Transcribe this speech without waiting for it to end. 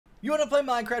You want to play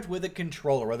Minecraft with a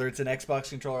controller, whether it's an Xbox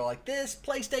controller like this,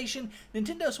 PlayStation,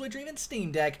 Nintendo Switch, or even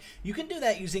Steam Deck, you can do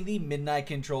that using the Midnight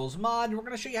Controls mod, and we're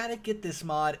going to show you how to get this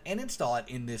mod and install it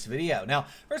in this video. Now,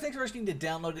 first things first, you need to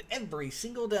download it. Every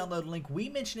single download link we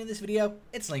mentioned in this video,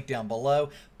 it's linked down below,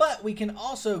 but we can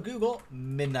also Google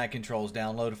Midnight Controls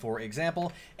download, for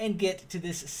example, and get to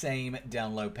this same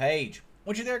download page.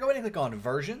 Once you're there, go ahead and click on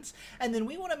versions, and then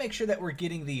we want to make sure that we're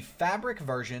getting the Fabric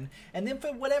version, and then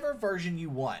for whatever version you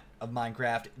want of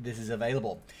Minecraft, this is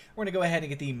available. We're going to go ahead and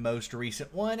get the most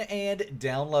recent one and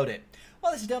download it.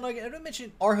 While this is downloading, I want to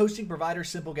mention our hosting provider,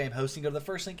 SimpleGameHosting. Go to the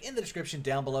first link in the description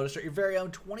down below to start your very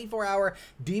own 24-hour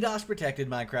DDoS Protected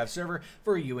Minecraft server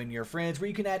for you and your friends, where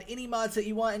you can add any mods that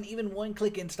you want and even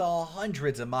one-click install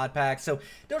hundreds of mod packs. So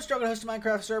don't struggle to host a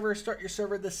Minecraft server. Start your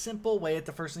server the simple way at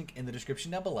the first link in the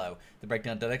description down below,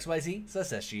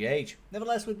 thebreakdown.xyz/SGH.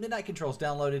 Nevertheless, with Midnight Controls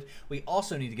downloaded, we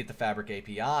also need to get the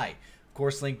FabricAPI. Of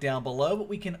course, link down below, but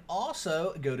we can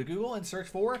also go to Google and search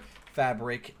for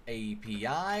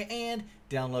FabricAPI and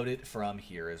download it from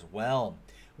here as well.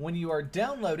 When you are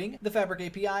downloading the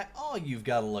FabricAPI, all you've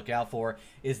got to look out for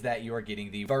is that you are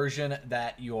getting the version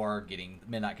that you are getting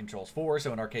Midnight Controls for.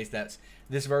 So in our case, that's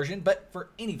this version, but for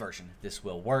any version, this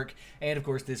will work. And of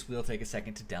course, this will take a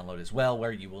second to download as well,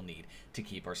 where you will need to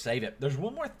keep or save it. There's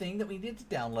one more thing that we need to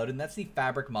download, and that's the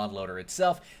Fabric mod loader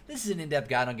itself. This is an in-depth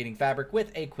guide on getting Fabric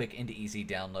with a quick and easy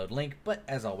download link, but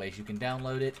as always, you can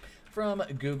download it from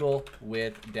Google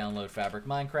with download Fabric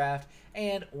Minecraft,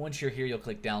 and once you're here, you'll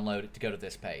click download to go to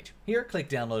this page. Here, click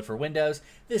download for Windows.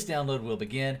 This download will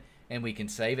begin, and we can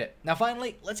save it. Now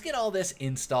finally, let's get all this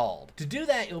installed. To do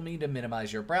that, you'll need to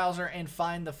minimize your browser and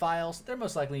find the files. They're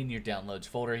most likely in your downloads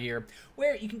folder here,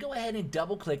 where you can go ahead and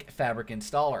double click Fabric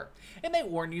Installer. It may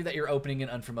warn you that you're opening an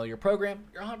unfamiliar program.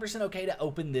 You're 100% okay to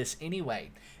open this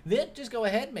anyway. Then just go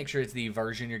ahead and make sure it's the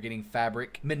version you're getting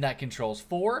Fabric Midnight Controls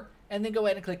for, and then go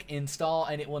ahead and click install,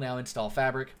 and it will now install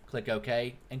Fabric. Click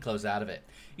OK and close out of it.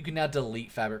 You can now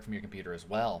delete Fabric from your computer as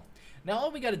well. Now all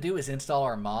we got to do is install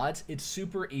our mods. It's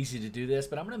super easy to do this,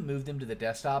 but I'm going to move them to the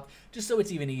desktop just so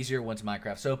it's even easier once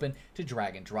Minecraft's open to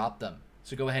drag and drop them.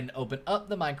 So go ahead and open up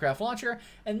the Minecraft launcher,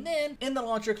 and then in the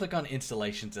launcher, click on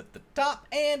installations at the top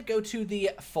and go to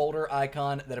the folder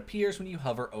icon that appears when you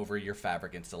hover over your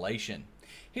Fabric installation.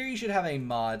 Here you should have a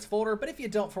mods folder, but if you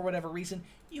don't for whatever reason,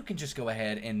 you can just go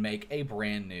ahead and make a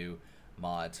brand new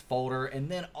mods folder, and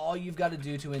then all you've got to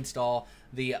do to install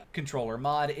the controller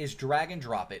mod is drag and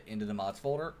drop it into the mods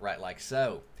folder, right like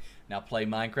so. Now play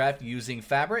Minecraft using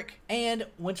Fabric, and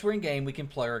once we're in game, we can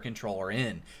plug our controller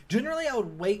in. Generally, I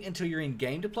would wait until you're in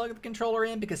game to plug the controller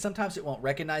in, because sometimes it won't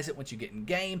recognize it once you get in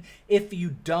game if you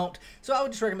don't. So I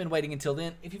would just recommend waiting until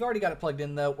then. If you've already got it plugged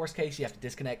in though, worst case, you have to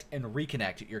disconnect and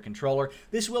reconnect your controller.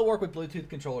 This will work with Bluetooth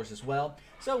controllers as well.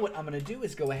 So what I'm going to do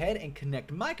is go ahead and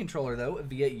connect my controller though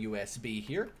via USB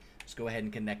here. Just go ahead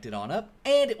and connect it on up,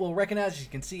 and it will recognize, as you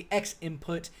can see, X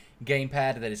input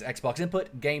gamepad, that is Xbox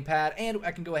input gamepad, and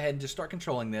I can go ahead and just start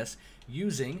controlling this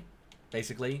using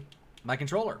basically my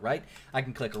controller, right? I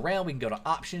can click around, we can go to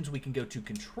options, we can go to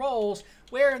controls,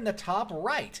 where in the top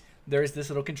right there is this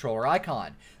little controller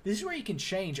icon. This is where you can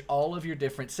change all of your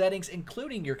different settings,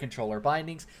 including your controller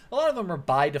bindings. A lot of them are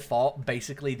by default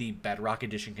basically the Bedrock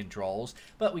Edition controls,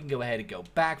 but we can go ahead and go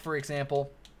back, for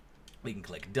example. We can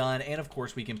click done, and of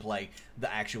course we can play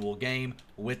the actual game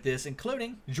with this,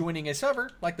 including joining a server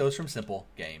like those from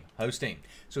SimpleGameHosting.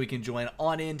 So we can join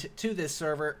on into this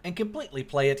server and completely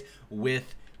play it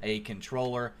with a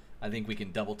controller. I think we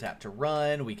can double tap to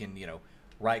run. We can,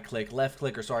 right click, left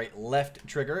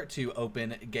trigger to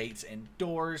open gates and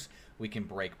doors. We can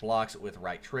break blocks with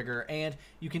right trigger, and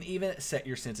you can even set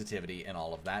your sensitivity and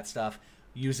all of that stuff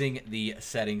using the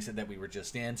settings that we were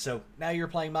just in. So now you're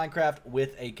playing Minecraft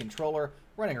with a controller,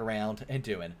 running around and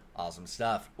doing awesome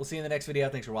stuff. We'll see you in the next video.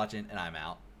 Thanks for watching, and I'm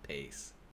out. Peace.